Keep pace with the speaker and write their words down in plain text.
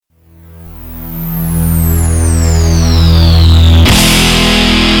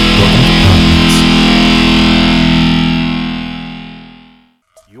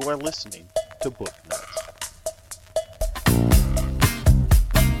listening to Book Nuts.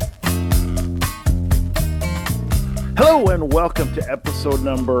 Hello and welcome to episode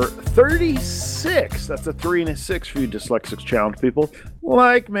number 36. That's a 3 and a 6 for you dyslexics challenged people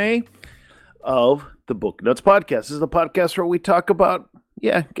like me of the Book Nuts podcast. This is the podcast where we talk about,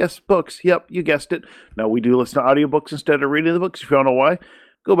 guess books. Yep, you guessed it. Now we do listen to audiobooks instead of reading the books. If you don't know why,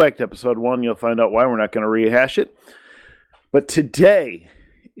 go back to episode 1. You'll find out why. We're not going to rehash it. But today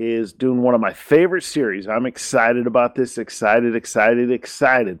is doing one of my favorite series. I'm excited about this. Excited.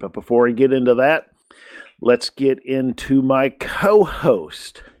 But before we get into that, let's get into my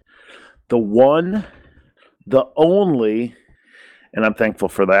co-host, the one, the only, and I'm thankful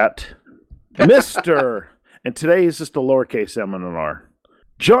for that, Mr. And today is just a lowercase m and an r,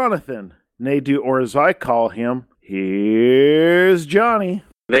 Jonathan Nadeau, or as I call him, here's Johnny.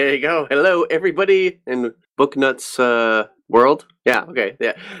 There you go. Hello, everybody in Book Nuts world. Yeah, okay.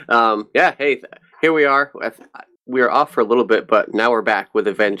 Yeah. Hey, here we are. We are off for a little bit, but now we're back with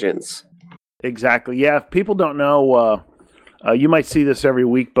a vengeance. Exactly. Yeah, if people don't know, you might see this every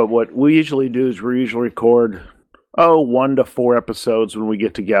week, but what we usually do is we usually record, 1 to 4 episodes when we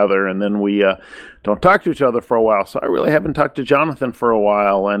get together, and then we don't talk to each other for a while. So I really haven't talked to Jonathan for a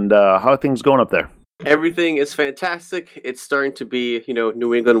while, and how are things going up there? Everything is fantastic. It's starting to be,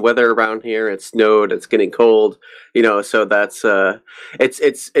 New England weather around here. It snowed. It's getting cold, so that's,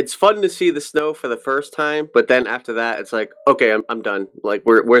 it's fun to see the snow for the first time, but then after that, it's like, okay, I'm done. Like,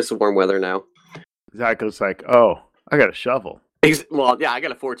 where's the warm weather now? Exactly. It's like, I got a shovel. Well, yeah, I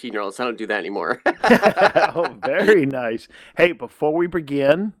got a 14-year-old, so I don't do that anymore. Oh, very nice. Hey, before we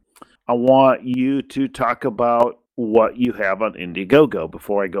begin, I want you to talk about what you have on Indiegogo.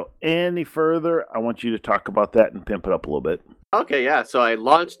 Before I go any further, I want you to talk about that and pimp it up a little bit. Okay, yeah. So I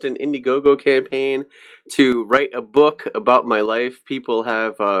launched an Indiegogo campaign to write a book about my life. People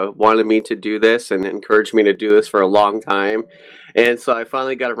have wanted me to do this and encouraged me to do this for a long time. And so I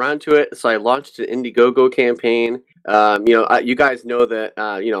finally got around to it. So I launched an Indiegogo campaign. You guys know that,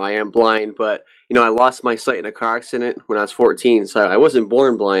 I am blind, but, I lost my sight in a car accident when I was 14. So I wasn't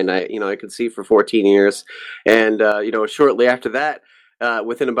born blind. I could see for 14 years. And, shortly after that,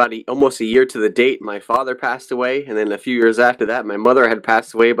 within about almost a year to the date, my father passed away. And then a few years after that, my mother had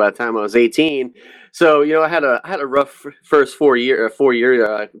passed away by the time I was 18. So, I had a rough first 4 year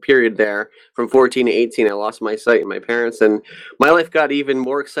period there. From 14 to 18, I lost my sight and my parents, and my life got even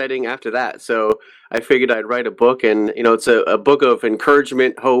more exciting after that. So I figured I'd write a book, and, it's a book of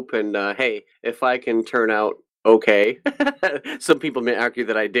encouragement, hope, and, hey, if I can turn out okay, some people may argue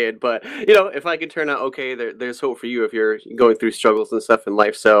that I did, but, if I can turn out okay, there's hope for you if you're going through struggles and stuff in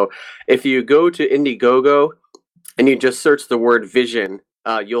life. So if you go to Indiegogo and you just search the word vision,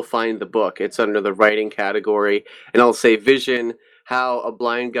 you'll find the book. It's under the writing category, and I'll say Vision, How a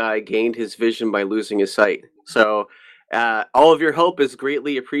Blind Guy Gained His Vision by Losing His Sight. So all of your help is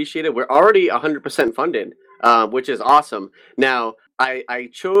greatly appreciated. We're already 100% funded, which is awesome. Now, I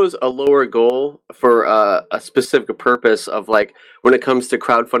chose a lower goal for a specific purpose of, like, when it comes to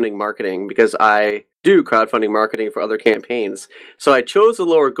crowdfunding marketing, because I do crowdfunding marketing for other campaigns. So I chose a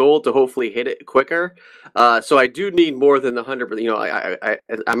lower goal to hopefully hit it quicker. So I do need more than the 100.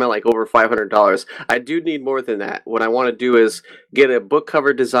 I'm at like over $500. I do need more than that. What I want to do is get a book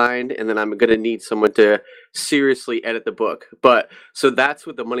cover designed, and then I'm going to need someone to seriously edit the book. So that's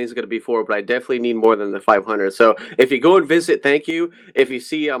what the money is going to be for. But I definitely need more than the 500. So if you go and visit, thank you. If you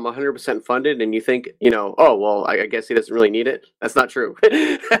see I'm 100% funded and you think, I guess he doesn't really need it. That's not true.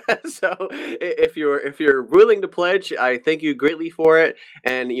 So if you're willing to pledge, I thank you greatly for it.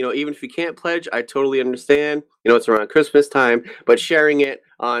 And, even if you can't pledge, I totally understand. It's around Christmas time, but sharing it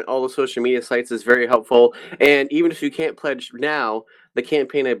on all the social media sites is very helpful. And even if you can't pledge now, the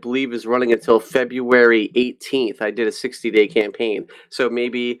campaign, I believe, is running until February 18th. I did a 60-day campaign. So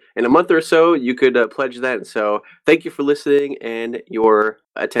maybe in a month or so, you could pledge then. So thank you for listening and your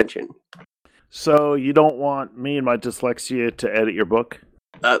attention. So you don't want me and my dyslexia to edit your book?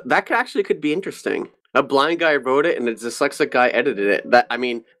 That could be interesting. A blind guy wrote it, and a dyslexic guy edited it.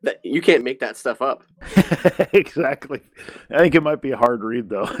 You can't make that stuff up. Exactly. I think it might be a hard read,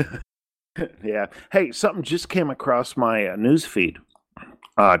 though. Yeah. Hey, something just came across my news feed.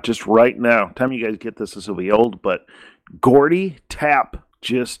 Just right now. Time you guys get this will be old, but Gordy Tapp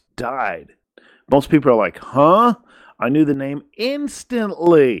just died. Most people are like, huh? I knew the name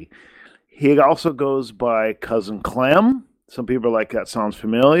instantly. He also goes by Cousin Clem. Some people are like, that sounds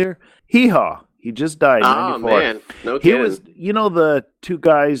familiar. Hee-haw. He just died. Oh, 94. man. No kidding. He was, the two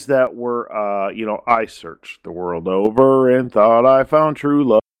guys that were, I searched the world over and thought I found true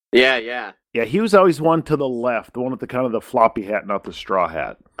love. Yeah. Yeah, he was always one to the left, the one with the kind of the floppy hat, not the straw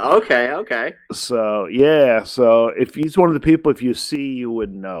hat. Okay. So yeah, so if he's one of the people, if you see, you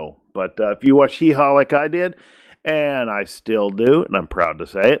would know. But if you watch Hee Haw like I did, and I still do, and I'm proud to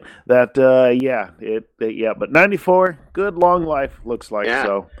say it, that yeah. But 94, good long life looks like Yeah.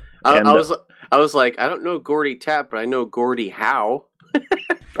 so. I, And I was I was like, I don't know Gordie Tapp, but I know Gordie Howe.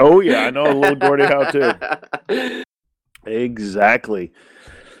 oh yeah, I know a little Gordie Howe too. Exactly.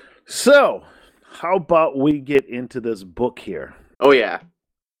 So, how about we get into this book here? Oh yeah.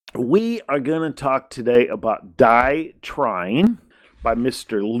 We are going to talk today about Die Trying by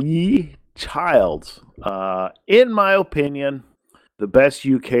Mr. Lee Childs. In my opinion, the best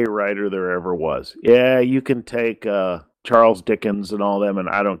UK writer there ever was. Yeah, you can take Charles Dickens and all them, and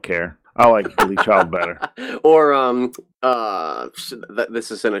I don't care. I like Lee Child better. Or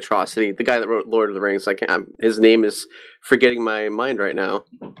this is an atrocity. The guy that wrote Lord of the Rings, his name is forgetting my mind right now.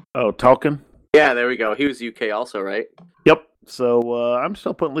 Oh, Tolkien? Yeah, there we go. He was UK also, right? Yep. So I'm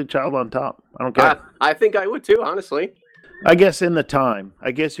still putting Lee Child on top. I don't care. I think I would too, honestly. I guess in the time. I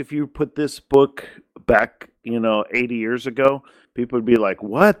guess if you put this book back, 80 years ago, people would be like,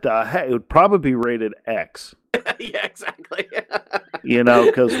 what the heck? It would probably be rated X. Yeah, exactly.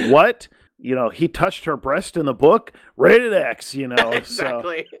 Because what? He touched her breast in the book, rated X,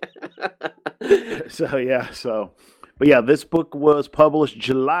 Exactly. But yeah, this book was published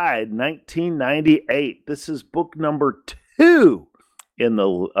July 1998. This is book number 2 in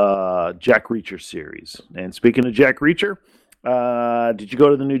the Jack Reacher series. And speaking of Jack Reacher, did you go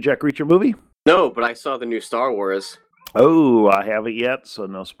to the new Jack Reacher movie? No, but I saw the new Star Wars. Oh, I haven't yet, so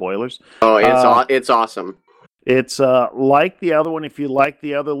no spoilers. Oh, it's awesome. It's like the other one. If you like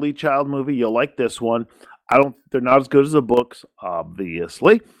the other Lee Child movie, you'll like this one. They're not as good as the books,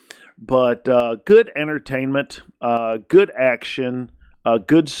 obviously, but good entertainment, good action,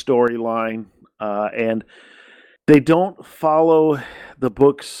 good storyline, and they don't follow the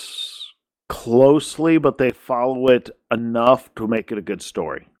books closely, but they follow it enough to make it a good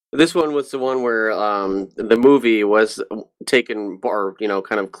story. This one was the one where the movie was taken, or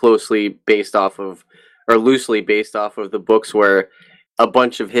kind of closely based off of, or loosely based off of the books, where a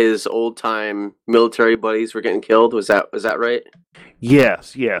bunch of his old time military buddies were getting killed. Was that right?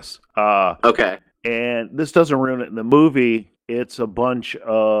 Yes. Okay. And this doesn't ruin it. In the movie, it's a bunch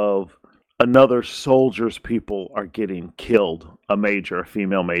of another soldier's people are getting killed. A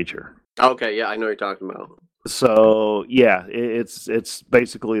female major. Okay, yeah, I know what you're talking about. So yeah, it's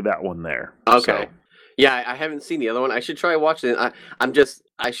basically that one there. Okay. So. Yeah, I haven't seen the other one. I should try watching it. What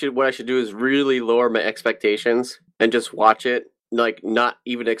I should do is really lower my expectations and just watch it, like not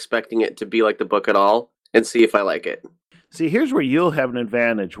even expecting it to be like the book at all, and see if I like it. See, here's where you'll have an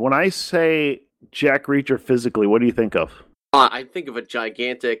advantage. When I say Jack Reacher physically, what do you think of? I think of a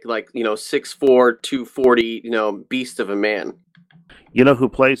gigantic, 6'4", 240, beast of a man. You know who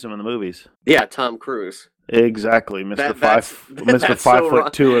plays him in the movies? Yeah, Tom Cruise. Exactly, Mr. That's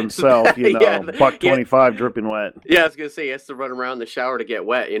 5'2" himself, Yeah, $125 dripping wet. Yeah, I was gonna say he has to run around the shower to get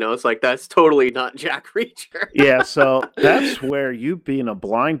wet. It's like that's totally not Jack Reacher. Yeah, so that's where you being a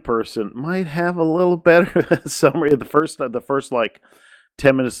blind person might have a little better summary of the first 10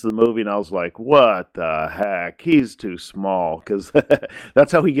 minutes of the movie, and I was like, what the heck? He's too small, because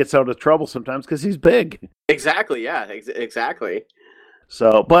that's how he gets out of trouble sometimes, because he's big. Exactly, yeah, exactly.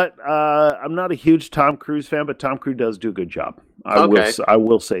 So, but I'm not a huge Tom Cruise fan, but Tom Cruise does do a good job. I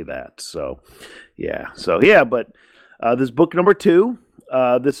will say that. So, yeah. But this is book number 2.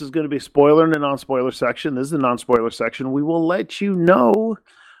 This is going to be spoiler and a non-spoiler section. This is the non-spoiler section. We will let you know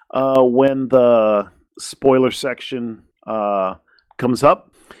when the spoiler section comes up.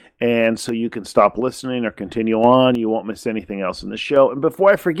 And so you can stop listening or continue on. You won't miss anything else in the show. And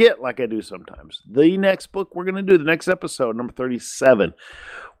before I forget, like I do sometimes, the next book we're going to do, the next episode, number 37,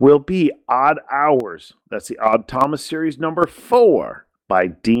 will be Odd Hours. That's the Odd Thomas series number 4 by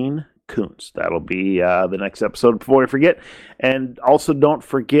Dean Koontz. That'll be the next episode before I forget. And also don't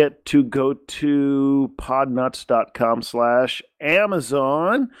forget to go to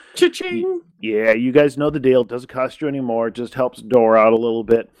podnuts.com/Amazon. Cha-ching! Yeah, you guys know the deal. It doesn't cost you any more. It just helps Dora out a little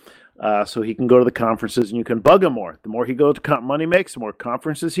bit so he can go to the conferences and you can bug him more. The more he goes to money makes, the more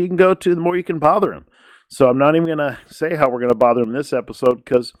conferences he can go to, the more you can bother him. So I'm not even going to say how we're going to bother him this episode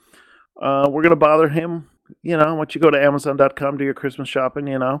because we're going to bother him. Once you go to Amazon.com, do your Christmas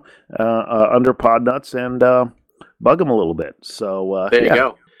shopping, under Podnuts and bug him a little bit. So there you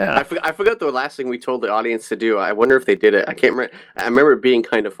go. Yeah. I forgot the last thing we told the audience to do. I wonder if they did it. I can't remember. I remember it being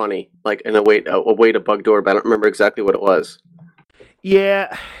kind of funny, like in a way to bug Dora, but I don't remember exactly what it was.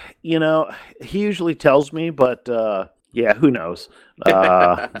 Yeah, he usually tells me, but Yeah, who knows? Hey,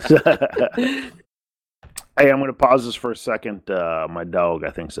 I'm going to pause this for a second. My dog, I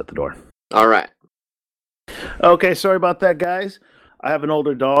think, is at the door. All right. Okay, sorry about that, guys. I have an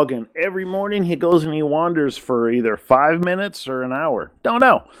older dog, and every morning he goes and he wanders for either 5 minutes or an hour. Don't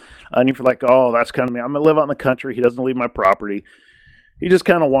know. And you're like, oh, that's kind of me. I'm going to live out in the country. He doesn't leave my property. He just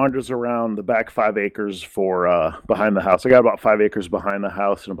kind of wanders around the back 5 acres for behind the house. I got about 5 acres behind the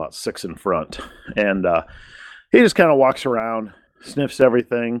house and about 6 in front. And he just kind of walks around, sniffs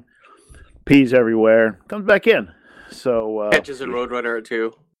everything, pees everywhere, comes back in. So Catches a roadrunner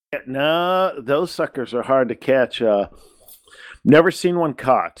too. No, those suckers are hard to catch. Never seen one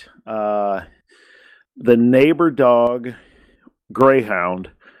caught. The neighbor dog,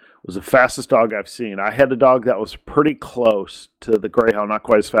 Greyhound, was the fastest dog I've seen. I had a dog that was pretty close to the Greyhound, not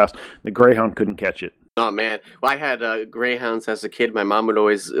quite as fast. The Greyhound couldn't catch it. Oh man, well, I had greyhounds as a kid. My mom would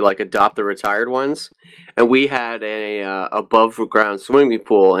always like adopt the retired ones, and we had a above ground swimming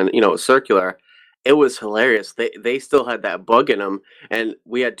pool, and circular. It was hilarious. They still had that bug in them, and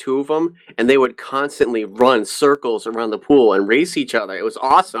we had 2 of them, and they would constantly run circles around the pool and race each other. It was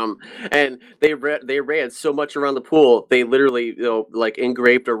awesome, and they ran so much around the pool. They literally like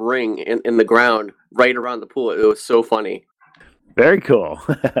engraved a ring in the ground right around the pool. It was so funny. Very cool.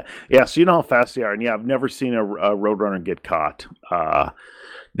 Yeah, so you know how fast they are. And yeah, I've never seen a roadrunner get caught.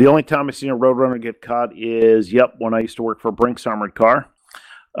 The only time I've seen a roadrunner get caught is, when I used to work for Brinks Armored Car.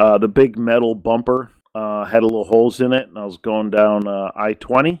 The big metal bumper had a little holes in it, and I was going down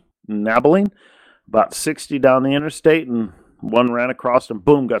I-20 in Abilene, about 60 down the interstate, and one ran across and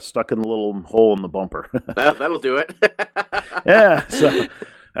boom, got stuck in the little hole in the bumper. That'll do it. Yeah, so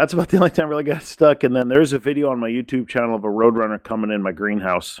that's about the only time I really got stuck. And then there's a video on my YouTube channel of a roadrunner coming in my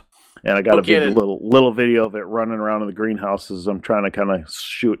greenhouse. And I got a big little video of it running around in the greenhouse as I'm trying to kind of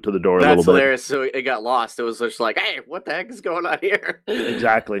shoot to the door a little bit. That's hilarious. So it got lost. It was just like, hey, what the heck is going on here?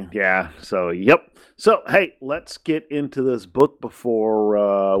 Exactly. Yeah. So, yep. So, hey, let's get into this book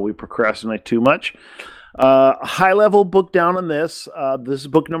before we procrastinate too much. High-level book down on this. This is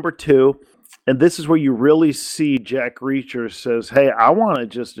book number 2. And this is where you really see Jack Reacher says, hey, I want to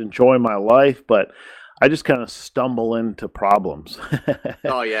just enjoy my life, but I just kind of stumble into problems.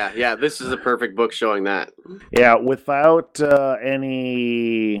 Oh, yeah. Yeah, this is a perfect book showing that. Yeah, without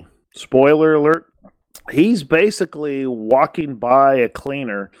any spoiler alert, he's basically walking by a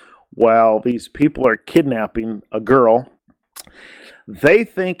cleaner while these people are kidnapping a girl. They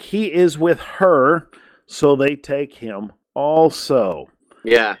think he is with her, so they take him also.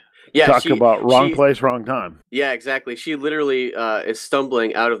 Yeah. Yeah, Talk about wrong place, wrong time. Yeah, exactly. She literally is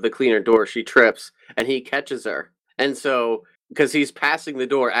stumbling out of the cleaner door. She trips, and he catches her. And so, because he's passing the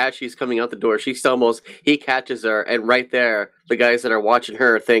door as she's coming out the door, she stumbles, he catches her, and right there, the guys that are watching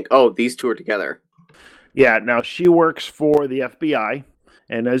her think, oh, these 2 are together. Yeah, now she works for the FBI,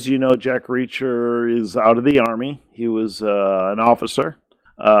 and as you know, Jack Reacher is out of the Army. He was an officer,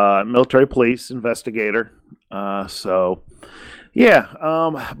 military police investigator,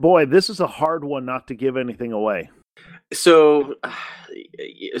 Yeah, boy, this is a hard one not to give anything away. So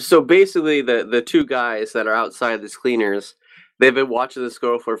basically, the 2 guys that are outside this cleaners, they've been watching this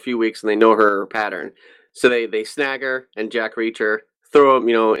girl for a few weeks, and they know her pattern. So they snag her and Jack Reacher, throw him,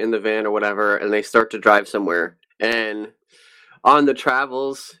 in the van or whatever, and they start to drive somewhere. And on the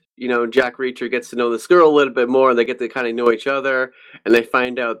travels, Jack Reacher gets to know this girl a little bit more, and they get to kind of know each other, and they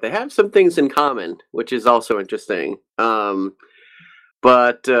find out they have some things in common, which is also interesting.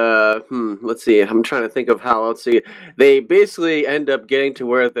 But let's see. I'm trying to think of how. Let's see. They basically end up getting to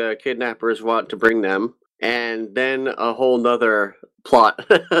where the kidnappers want to bring them, and then a whole nother plot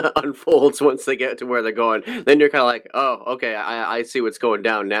unfolds once they get to where they're going. Then you're kind of like, oh, okay, I see what's going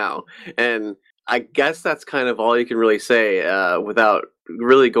down now. And I guess that's kind of all you can really say without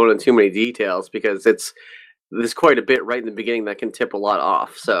really going into too many details, because there's quite a bit right in the beginning that can tip a lot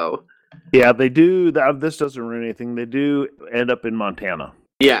off. So. Yeah, they do. This doesn't ruin anything. They do end up in Montana.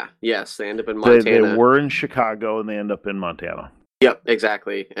 Yeah, yes, they end up in Montana. They were in Chicago, and they end up in Montana. Yep,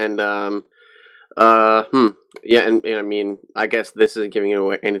 exactly. And yeah, and I mean, I guess this isn't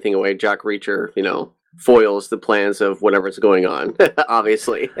giving anything away. Jack Reacher, foils the plans of whatever's going on.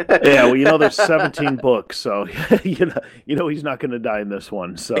 Obviously. Yeah, well, there's 17 books, so he's not going to die in this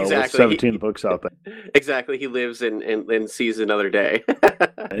one. So exactly. 17 books out there. Exactly, he lives and sees another day.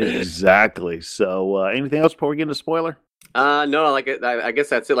 Exactly. So, anything else before we get into spoiler? No, I guess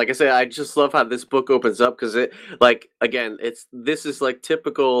that's it. Like I said, I just love how this book opens up, because this is like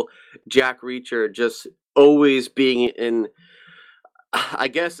typical Jack Reacher, just always being in. I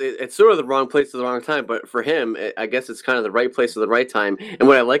guess it's sort of the wrong place at the wrong time, but for him, I guess it's kind of the right place at the right time. And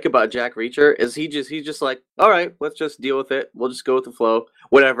what I like about Jack Reacher is he's just like, all right, let's just deal with it. We'll just go with the flow.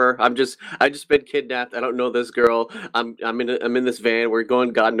 Whatever. I just been kidnapped. I don't know this girl. I'm in this van. We're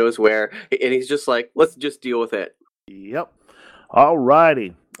going God knows where. And he's just like, let's just deal with it. Yep. All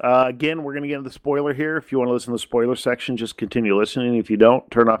righty. Again, we're going to get into the spoiler here. If you want to listen to the spoiler section, just continue listening. If you don't,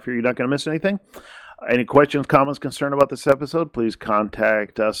 turn off here. You're not going to miss anything. Any questions, comments, concern about this episode, please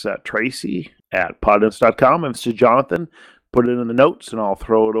contact us at Tracy@podnuts.com. If it's to Jonathan, put it in the notes, and I'll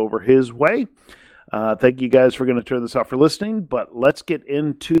throw it over his way. Thank you guys for going to turn this off for listening, but let's get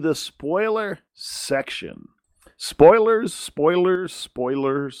into the spoiler section. Spoilers, spoilers,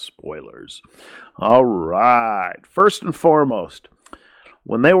 spoilers, spoilers. All right. First and foremost,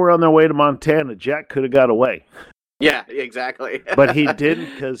 when they were on their way to Montana, Jack could have got away. Yeah, exactly. But he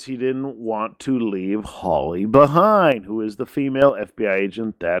didn't, because he didn't want to leave Holly behind, who is the female FBI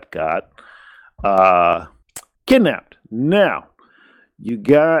agent that got kidnapped. Now,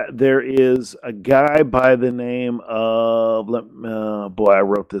 there is a guy by the name of, I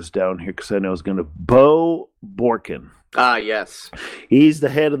wrote this down here because I know it's going to, Bo Borkin. Ah, yes. He's the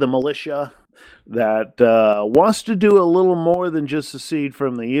head of the militia that wants to do a little more than just secede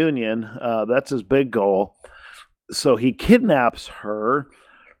from the Union. That's his big goal. So he kidnaps her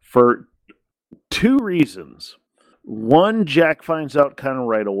for two reasons. One, Jack finds out kind of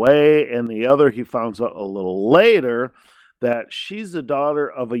right away, and the other, he finds out a little later that she's the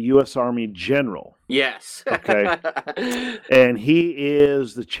daughter of a U.S. Army general. Yes. Okay. And he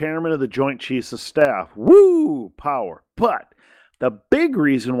is the chairman of the Joint Chiefs of Staff. Woo! Power. But the big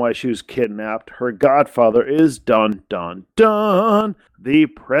reason why she was kidnapped, her godfather is dun, dun, dun, the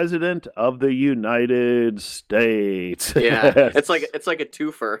President of the United States. Yeah, it's like a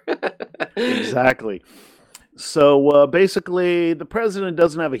twofer. Exactly. So basically, the president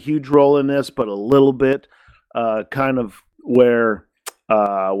doesn't have a huge role in this, but a little bit, kind of where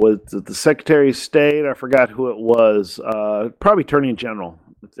with the Secretary of State, I forgot who it was, probably Attorney General,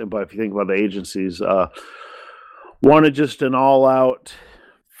 but if you think about the agencies, wanted just an all-out,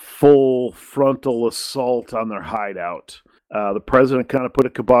 full frontal assault on their hideout. The president kind of put a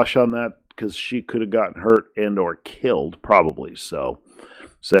kibosh on that because she could have gotten hurt and or killed, probably. So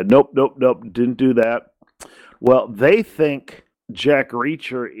said, nope, didn't do that. Well, they think Jack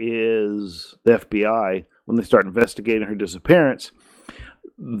Reacher is the FBI when they start investigating her disappearance.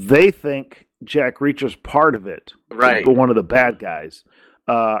 They think Jack Reacher's part of it. Right. One of the bad guys.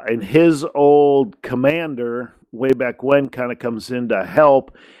 And his old commander, way back when, kind of comes in to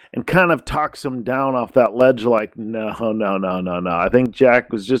help and kind of talks him down off that ledge like, no. I think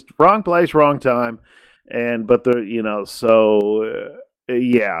Jack was just wrong place, wrong time.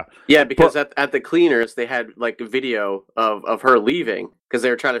 Yeah. Yeah, because at the cleaners, they had like a video of her leaving because they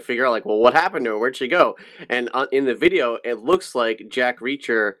were trying to figure out like, well, what happened to her? Where'd she go? And in the video, it looks like Jack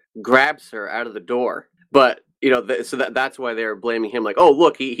Reacher grabs her out of the door. But, so that's why they're blaming him. Like, oh,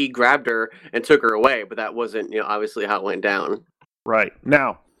 look, he grabbed her and took her away. But that wasn't, obviously how it went down. Right.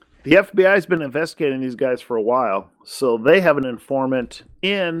 Now, the FBI's been investigating these guys for a while. So they have an informant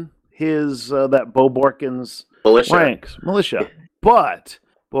in his, that Bo Borkin's ranks. Militia. But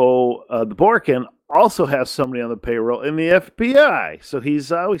the Borkin also has somebody on the payroll in the FBI. So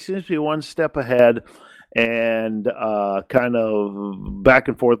he's always seems to be one step ahead and kind of back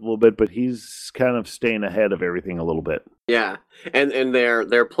and forth a little bit, but he's kind of staying ahead of everything a little bit. Yeah. And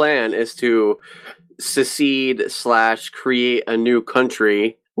their plan is to secede / create a new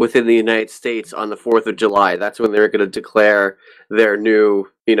country within the United States on the 4th of July. That's when they're going to declare their new,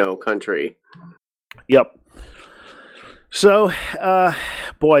 country. Yep. So,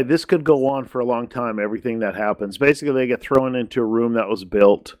 boy, this could go on for a long time, everything that happens. Basically, they get thrown into a room that was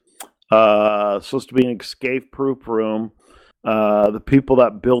built, supposed to be an escape-proof room. The people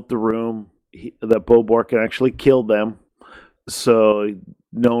that built the room, that Bo Borkin actually killed them, so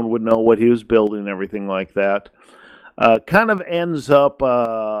no one would know what he was building and everything like that. Kind of ends up,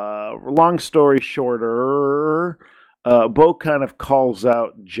 long story shorter, Bo kind of calls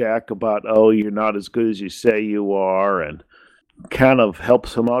out Jack about, oh, you're not as good as you say you are, and kind of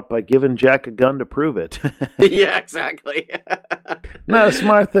helps him out by giving Jack a gun to prove it. Yeah, exactly. Not a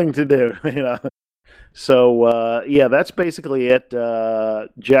smart thing to do, So, that's basically it.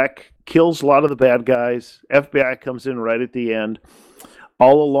 Jack kills a lot of the bad guys. FBI comes in right at the end.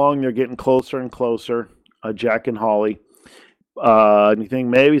 All along, they're getting closer and closer, Jack and Holly. And you think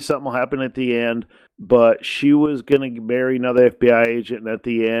maybe something will happen at the end, but she was going to marry another FBI agent, and at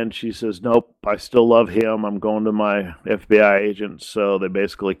the end she says, nope, I still love him, I'm going to my FBI agent. So they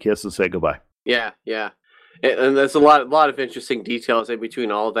basically kiss and say goodbye. Yeah. And there's a lot of interesting details in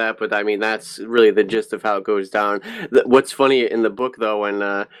between all of that, but I mean that's really the gist of how it goes down. What's funny in the book though,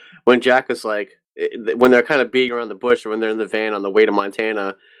 when Jack is like, when they're kind of beating around the bush, or when they're in the van on the way to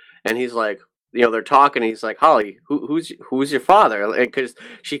Montana, and he's like, they're talking, and he's like, Holly, who's your father? Because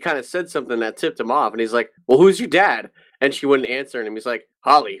she kind of said something that tipped him off, and he's like, well, who's your dad? And she wouldn't answer him. He's like,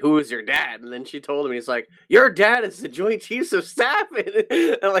 Holly, who is your dad? And then she told him, he's like, your dad is the Joint Chiefs of Staff.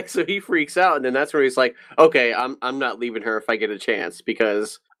 And like, so he freaks out. And then that's where he's like, okay, I'm not leaving her if I get a chance,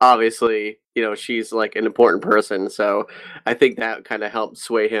 because obviously, she's like an important person. So I think that kind of helped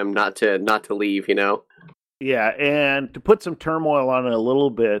sway him not to leave, Yeah, and to put some turmoil on it a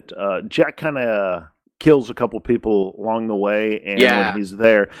little bit, Jack kind of kills a couple people along the way, and when he's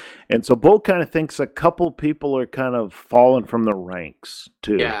there, and so Bo kind of thinks a couple people are kind of falling from the ranks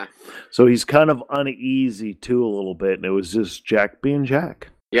too. Yeah. So he's kind of uneasy too a little bit, and it was just Jack being Jack.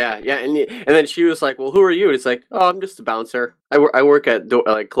 Yeah, and then she was like, "Well, who are you?" And it's like, "Oh, I'm just a bouncer. I work at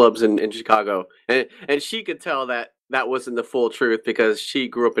like clubs in Chicago," and she could tell that wasn't the full truth, because she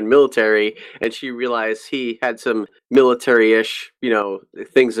grew up in military, and she realized he had some military-ish,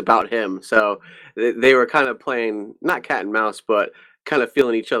 things about him. So they were kind of playing, not cat and mouse, but kind of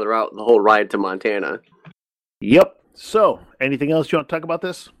feeling each other out the whole ride to Montana. Yep. So, anything else you want to talk about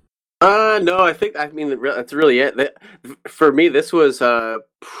this? No, that's really it. For me, this was, all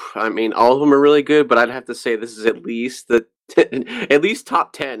of them are really good, but I'd have to say this is at least at least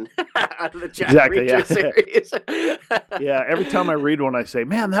top 10 out of the Jack Reacher series. Yeah, every time I read one, I say,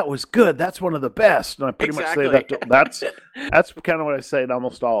 man, that was good. That's one of the best. And I pretty much say that's kind of what I say in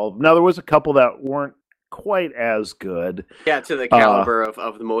almost all of them. Now, there was a couple that weren't quite as good. Yeah, to the caliber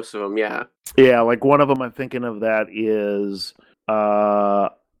of the most of them, yeah. Yeah, like one of them I'm thinking of that is the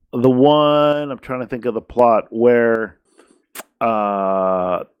one, I'm trying to think of the plot, where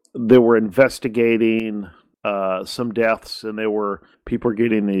they were investigating some deaths, and people were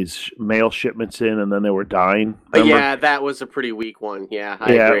getting these mail shipments in, and then they were dying. Remember? Yeah, that was a pretty weak one. Yeah,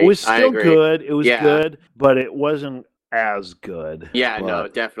 I agree. It was still good. It was good, but it wasn't as good. Yeah, no,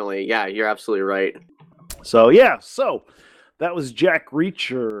 definitely. Yeah, you're absolutely right. So that was Jack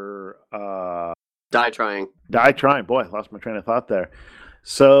Reacher. Die Trying. Boy, I lost my train of thought there.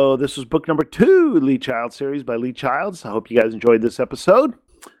 So this was book number 2, Lee Child series by Lee Childs. I hope you guys enjoyed this episode.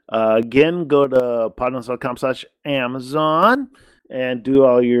 Again, go to podnuts.com/Amazon and do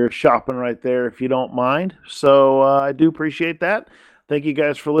all your shopping right there if you don't mind. So I do appreciate that. Thank you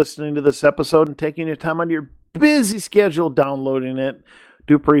guys for listening to this episode and taking your time on your busy schedule downloading it.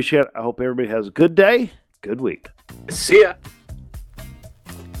 Do appreciate it. I hope everybody has a good day, good week. See ya.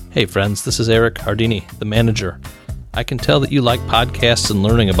 Hey friends, this is Eric Hardini, the manager. I can tell that you like podcasts and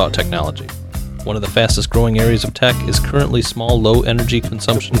learning about technology. One of the fastest growing areas of tech is currently small, low energy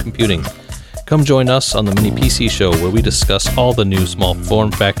consumption computing. Come join us on the Mini PC Show, where we discuss all the new small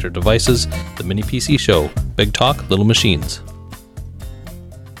form factor devices. The Mini PC Show. Big talk, little machines.